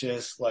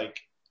delicious, like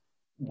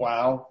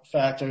wow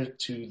factor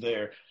to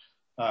their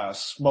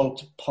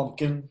smoked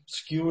pumpkin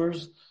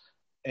skewers.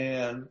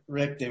 And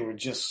Rick, they were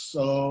just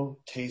so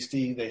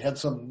tasty. They had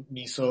some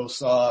miso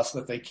sauce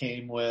that they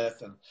came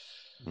with,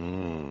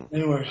 and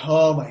they were,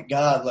 oh my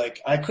God,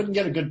 like I couldn't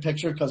get a good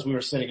picture because we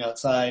were sitting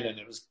outside and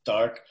it was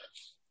dark.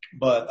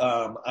 But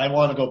I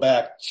want to go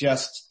back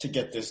just to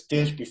get this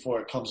dish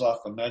before it comes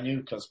off the menu,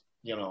 because,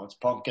 you know, it's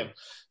pumpkin,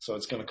 so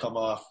it's going to come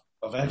off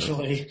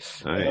eventually.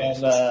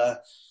 Nice.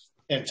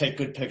 And take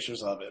good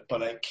pictures of it.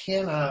 But I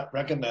cannot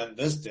recommend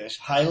this dish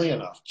highly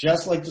enough,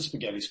 just like the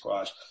spaghetti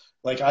squash.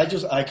 Like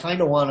I kind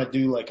of want to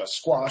do like a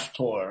squash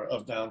tour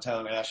of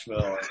downtown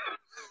Asheville.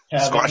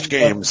 Squash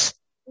games.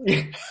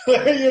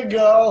 There you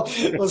go.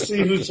 We'll see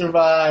who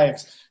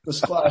survives the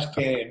squash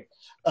game.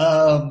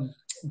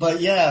 But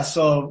yeah,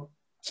 so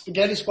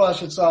spaghetti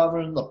squash at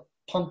Sovereign, the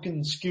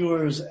pumpkin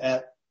skewers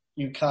at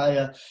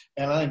Ukiah,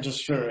 and I'm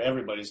just sure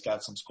everybody's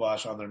got some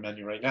squash on their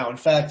menu right now. In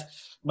fact,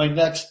 my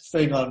next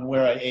thing on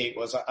where I ate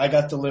was I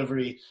got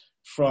delivery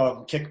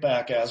from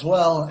Kickback as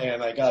well,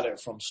 and I got it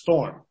from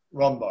Storm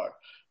Rum Bar,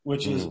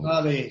 which is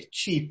not a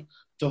cheap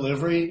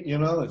delivery, you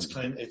know, it's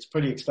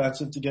pretty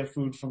expensive to get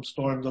food from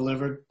Storm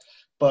delivered,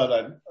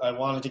 but I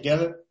wanted to get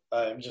it.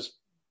 I just,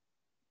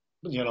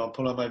 you know,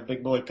 put on my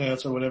big boy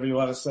pants or whatever you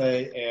want to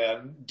say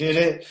and did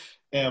it.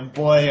 And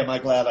boy, am I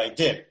glad I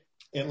did.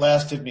 It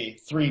lasted me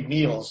 3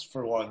 meals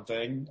for one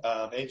thing.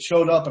 It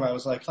showed up and I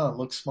was like, it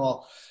looks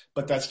small,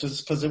 but that's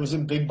just because it was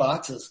in big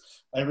boxes.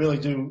 I really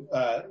do,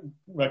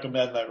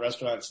 recommend that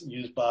restaurants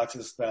use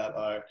boxes that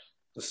are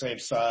the same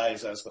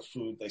size as the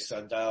food they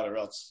send out, or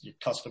else your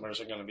customers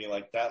are going to be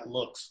like, that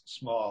looks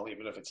small,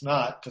 even if it's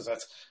not, because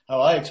that's how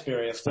I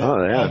experienced it.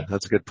 Oh yeah,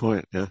 that's a good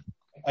point. Yeah.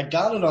 I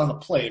got it on a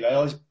plate. I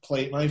always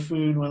plate my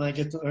food when I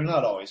get to, or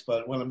not always,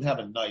 but when I'm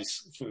having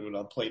nice food,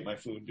 I'll plate my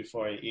food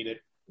before I eat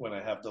it when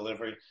I have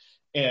delivery.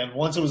 And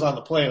once it was on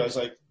the plate, I was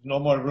like, no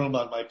more room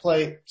on my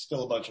plate.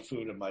 Still a bunch of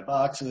food in my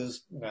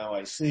boxes. Now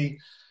I see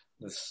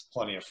there's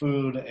plenty of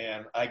food.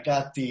 And I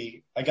got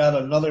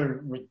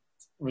another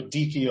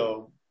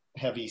radicchio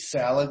heavy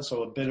salad,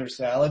 so a bitter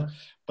salad,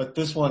 but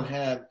this one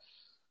had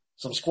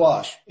some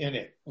squash in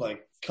it,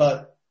 like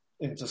cut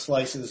into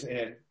slices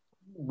and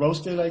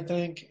roasted, I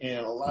think,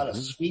 and a lot of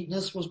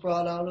sweetness was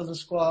brought out of the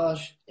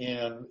squash,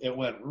 and it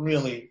went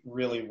really,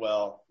 really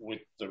well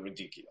with the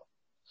radicchio.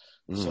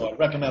 So I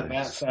recommend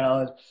that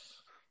salad.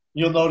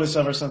 You'll notice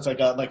ever since I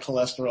got my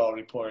cholesterol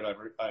report,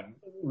 I'm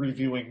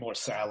reviewing more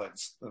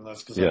salads, and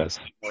that's because Yes.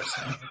 I eat more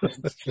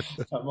salads.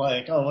 I'm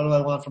like, oh, what do I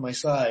want for my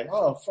side?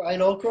 Oh,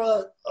 fried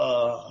okra?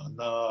 Oh,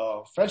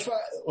 no. French fry?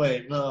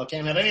 Wait, no,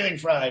 can't have anything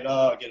fried.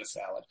 Oh, get a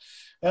salad.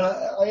 And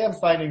I am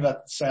finding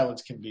that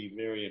salads can be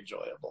very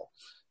enjoyable.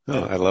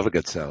 Oh, I love a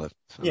good salad.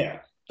 So.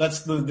 Yeah,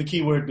 that's the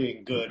key word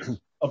being good.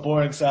 A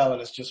boring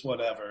salad is just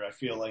whatever. I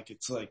feel like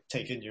it's like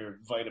taking your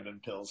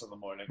vitamin pills in the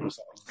morning or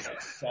something. Like,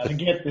 gotta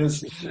get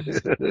this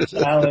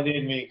salad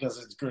in me because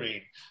it's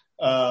green.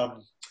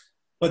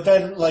 But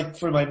then like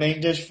for my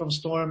main dish from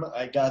Storm,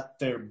 I got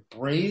their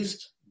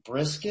braised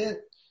brisket.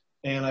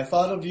 And I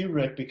thought of you,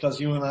 Rick, because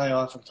you and I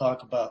often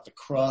talk about the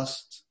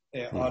crust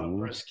on a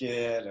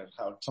brisket and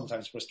how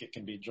sometimes brisket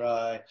can be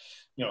dry,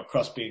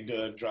 crust being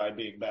good, dry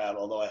being bad,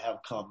 although I have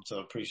come to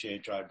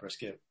appreciate dry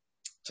brisket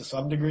to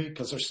some degree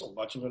because there's so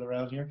much of it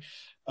around here.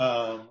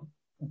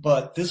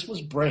 But this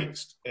was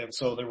braised, and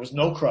so there was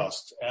no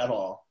crust at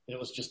all. It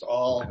was just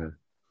all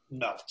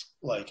melt.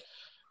 Like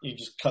you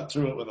just cut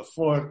through it with a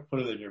fork,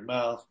 put it in your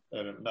mouth,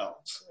 and it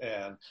melts.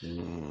 And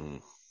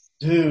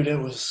dude, it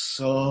was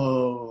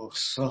so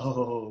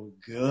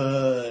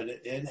good.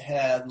 It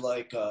had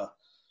like a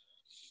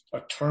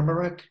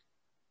turmeric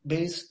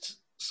based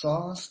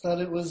sauce that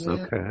it was in.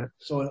 Okay.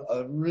 So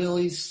a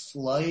really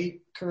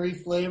slight curry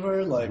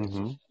flavor. Like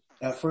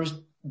at first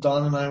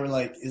Don and I were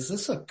like, is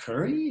this a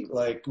curry?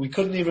 Like we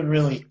couldn't even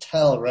really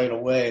tell right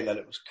away that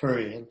it was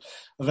curry. And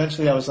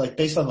eventually I was like,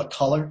 based on the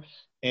color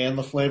and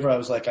the flavor, I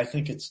was like, I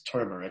think it's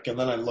turmeric. And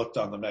then I looked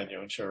on the menu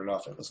and sure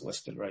enough, it was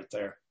listed right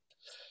there.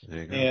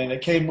 There you go. And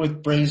it came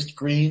with braised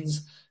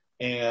greens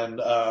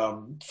and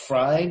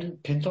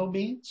fried pinto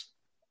beans.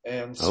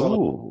 And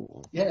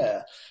so,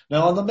 yeah.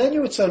 Now on the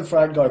menu it said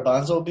fried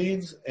garbanzo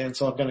beans, and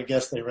so I'm going to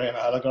guess they ran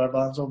out of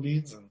garbanzo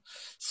beans and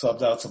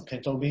subbed out some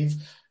pinto beans.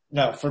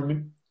 Now for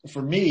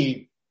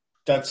me,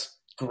 that's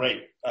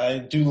great. I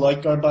do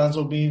like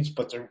garbanzo beans,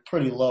 but they're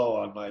pretty low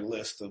on my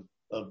list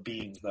of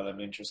beans that I'm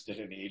interested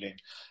in eating.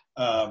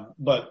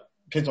 But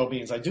pinto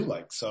beans I do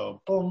like,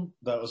 so boom,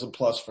 that was a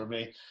plus for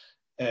me.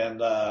 And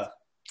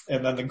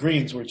then the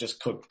greens were just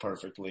cooked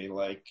perfectly,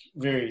 like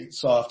very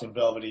soft and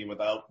velvety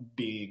without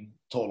being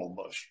total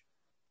mush.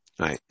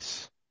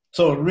 Nice.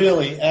 So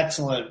really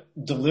excellent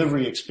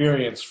delivery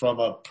experience from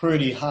a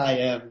pretty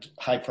high-end,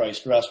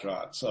 high-priced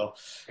restaurant. So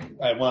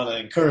I want to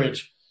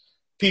encourage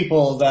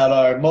people that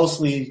are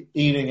mostly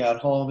eating at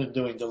home and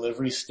doing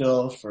delivery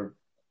still for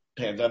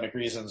pandemic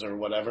reasons or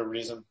whatever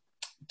reason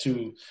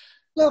to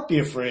not be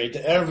afraid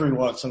to every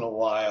once in a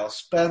while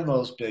spend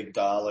those big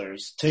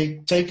dollars.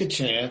 Take a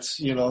chance.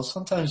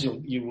 Sometimes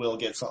you will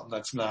get something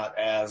that's not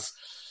as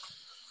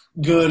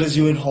good as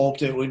you had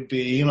hoped it would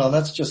be.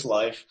 That's just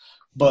life.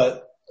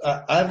 But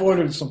I've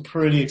ordered some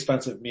pretty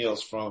expensive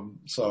meals from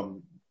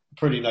some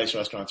pretty nice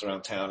restaurants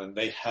around town, and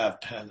they have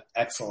been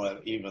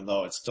excellent even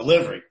though it's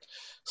delivery.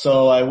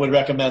 So I would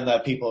recommend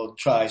that people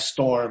try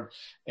Storm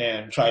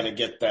and try to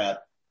get that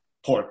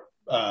pork,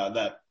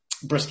 that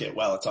brisket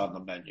while it's on the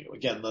menu.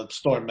 Again, the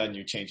Storm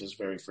menu changes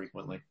very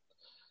frequently.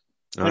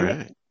 All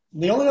right.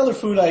 The only other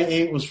food I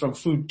ate was from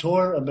Food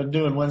Tour. I've been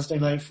doing Wednesday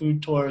night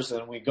food tours,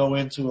 and we go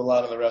into a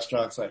lot of the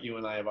restaurants that you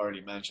and I have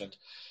already mentioned.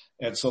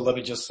 And so let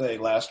me just say,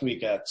 last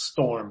week at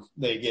Storm,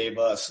 they gave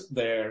us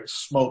their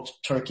smoked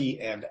turkey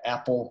and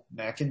apple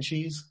mac and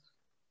cheese.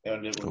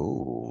 And it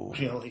was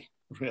really,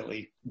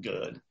 really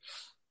good.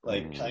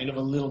 Like kind of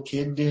a little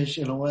kid dish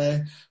in a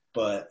way,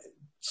 but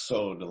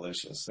so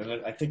delicious.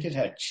 And I think it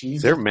had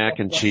cheese. Their mac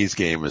and cheese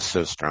game is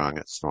so strong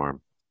at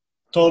Storm.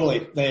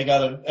 Totally. They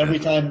got every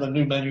time the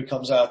new menu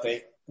comes out,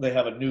 they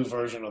have a new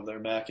version of their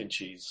mac and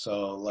cheese.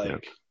 So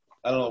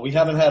I don't know. We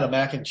haven't had a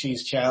mac and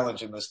cheese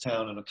challenge in this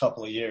town in a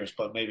couple of years,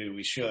 but maybe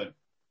we should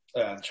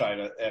try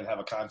to and have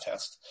a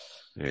contest.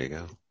 There you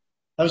go.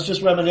 I was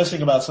just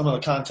reminiscing about some of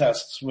the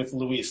contests with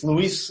Luis.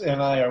 Luis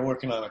and I are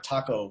working on a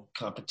taco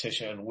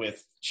competition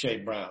with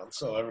Shade Brown,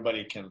 so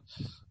everybody can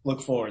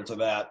look forward to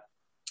that.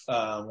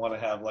 Want to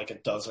have like a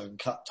dozen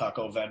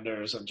taco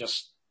vendors and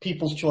just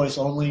people's choice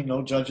only,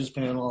 no judges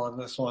panel on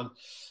this one.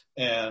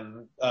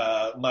 And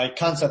my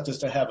concept is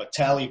to have a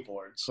tally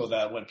board so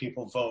that when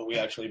people vote, we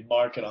actually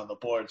mark it on the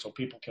board so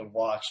people can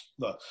watch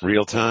the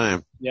real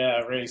time. Yeah,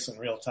 race in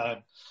real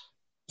time.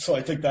 So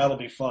I think that'll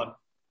be fun.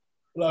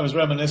 I was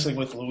reminiscing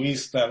with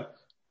Luis that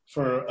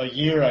for a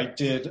year I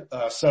did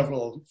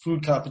several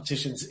food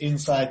competitions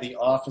inside the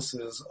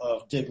offices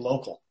of Dig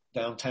Local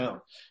downtown,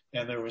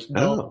 and there was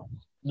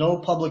no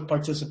public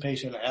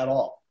participation at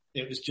all.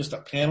 It was just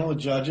a panel of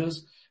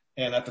judges.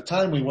 And at the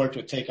time we worked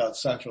with Takeout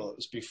Central. It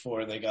was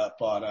before they got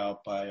bought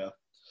out by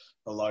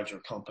a larger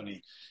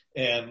company.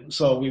 And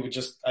so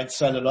I'd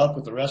set it up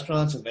with the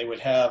restaurants, and they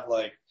would have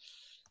like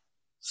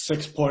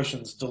 6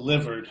 portions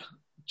delivered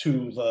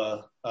to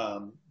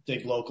the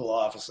Dig Local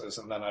offices,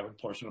 and then I would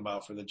portion them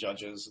out for the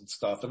judges and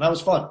stuff. And that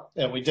was fun.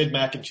 And we did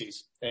mac and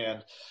cheese.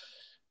 And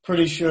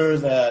pretty sure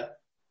that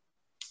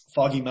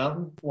Foggy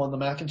Mountain won the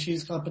mac and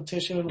cheese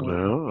competition with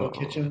No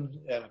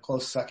Kitchen and a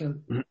close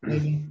second,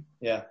 maybe.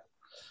 Yeah.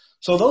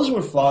 So those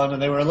were fun,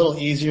 and they were a little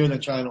easier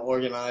than trying to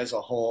organize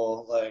a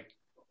whole, like,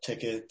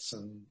 tickets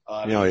and Oh,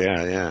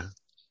 audience. yeah.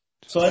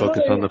 So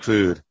Focus on the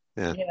food.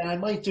 Yeah. I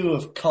might do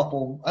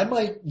I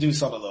might do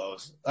some of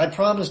those. I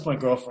promised my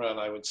girlfriend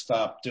I would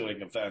stop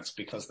doing events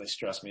because they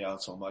stress me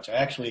out so much. I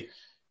actually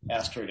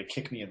asked her to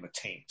kick me in the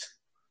taint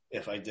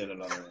if I did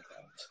another event.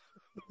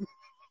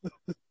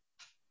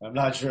 I'm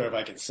not sure if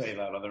I can say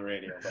that on the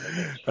radio,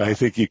 but I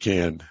think you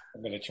can.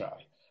 I'm going to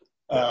try.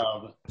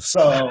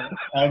 So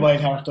I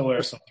might have to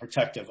wear some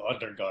protective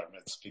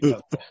undergarments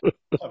because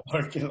I'm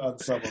working on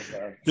some of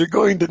them. You're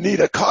going to need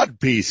a cod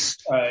piece.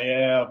 I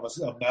am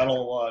a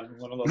metal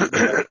one of those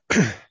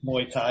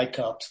Muay Thai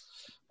cups.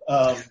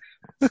 I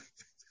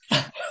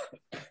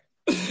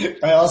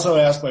also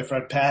asked my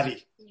friend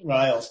Patty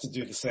Riles to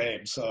do the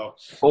same. So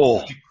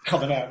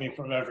coming at me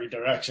from every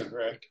direction,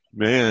 Rick.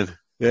 Man.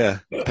 Yeah.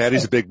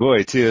 Patty's a big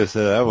boy too,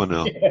 so that one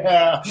will.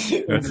 Yeah,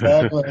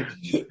 exactly.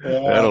 Yeah.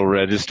 That'll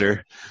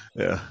register.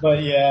 Yeah.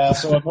 But yeah,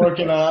 so I'm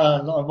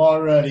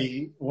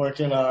already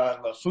working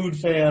on the Food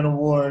Fan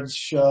Awards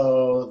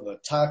show, the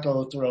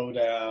Taco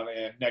Throwdown,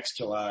 and next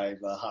July,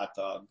 the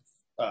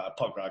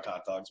punk rock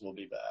hot dogs will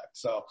be back.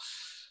 So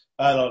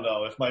I don't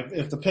know if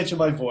the pitch of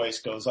my voice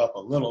goes up a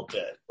little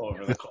bit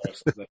over the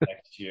course of the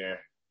next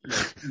year,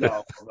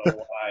 y'all will know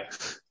why.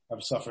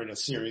 I'm suffering a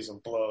series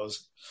of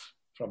blows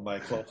from my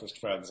closest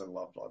friends and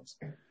loved ones.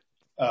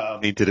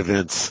 Tainted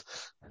events.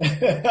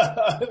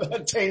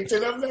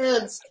 Tainted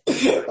events.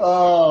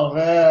 Oh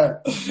man,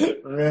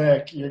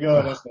 Rick, you're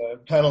going to the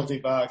penalty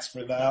box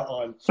for that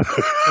one.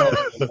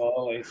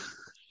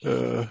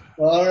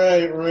 All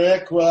right,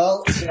 Rick.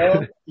 Well,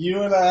 so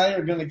you and I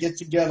are going to get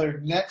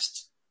together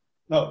this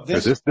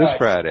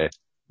Friday.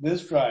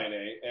 This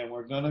Friday, and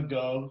we're going to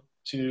go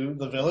to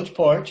the Village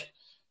Porch.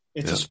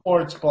 It's a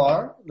sports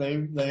bar.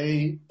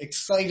 They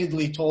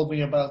excitedly told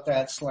me about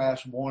that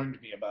 /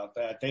 warned me about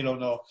that. They don't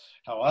know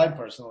how I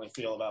personally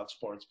feel about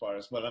sports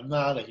bars, but I'm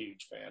not a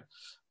huge fan.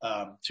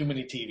 Too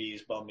many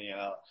TVs bum me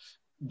out.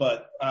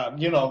 But,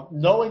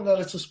 knowing that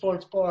it's a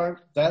sports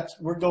bar,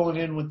 we're going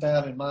in with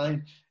that in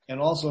mind. And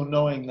also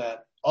knowing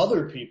that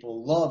other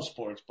people love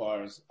sports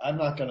bars, I'm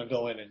not going to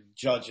go in and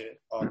judge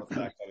it on the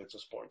fact that it's a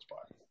sports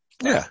bar.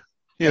 Yeah.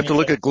 You have to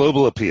look at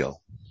global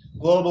appeal.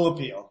 Global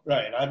appeal,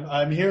 right.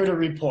 I'm here to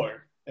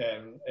report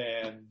and,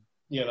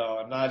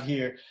 I'm not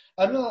here.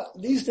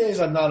 These days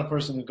I'm not a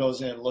person who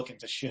goes in looking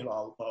to shit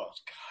oh God,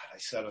 I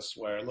said a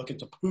swear, looking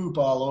to poop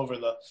all over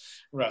the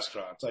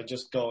restaurants. I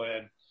just go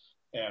in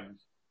and,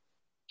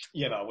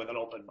 with an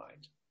open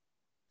mind.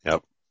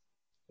 Yep.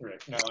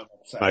 Rick, now I'm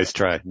upset. Nice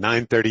try.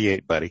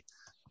 9:38, buddy.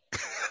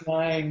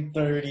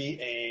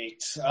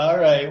 9:38. All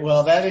right.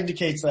 Well, that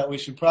indicates that we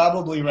should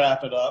probably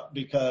wrap it up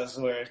because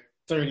we're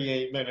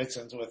 38 minutes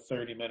into a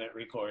 30-minute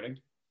recording.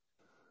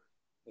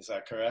 Is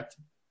that correct?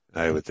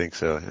 I would think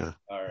so, yeah.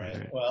 All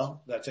right.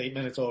 Well, that's 8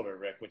 minutes over,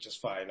 Rick, which is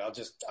fine. I'll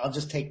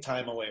just take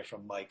time away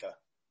from Micah.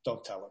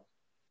 Don't tell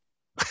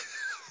him.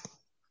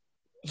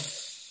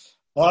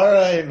 All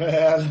right,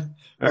 man.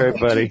 All right,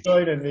 buddy. Thanks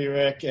for joining me,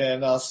 Rick,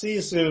 and I'll see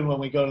you soon when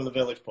we go to the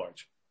Village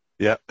Porch.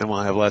 Yeah, and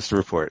we'll have lots to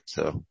report.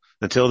 So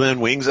until then,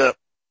 wings up.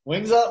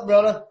 Wings up,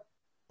 brother.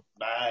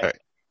 Bye. All right.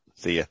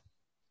 See ya.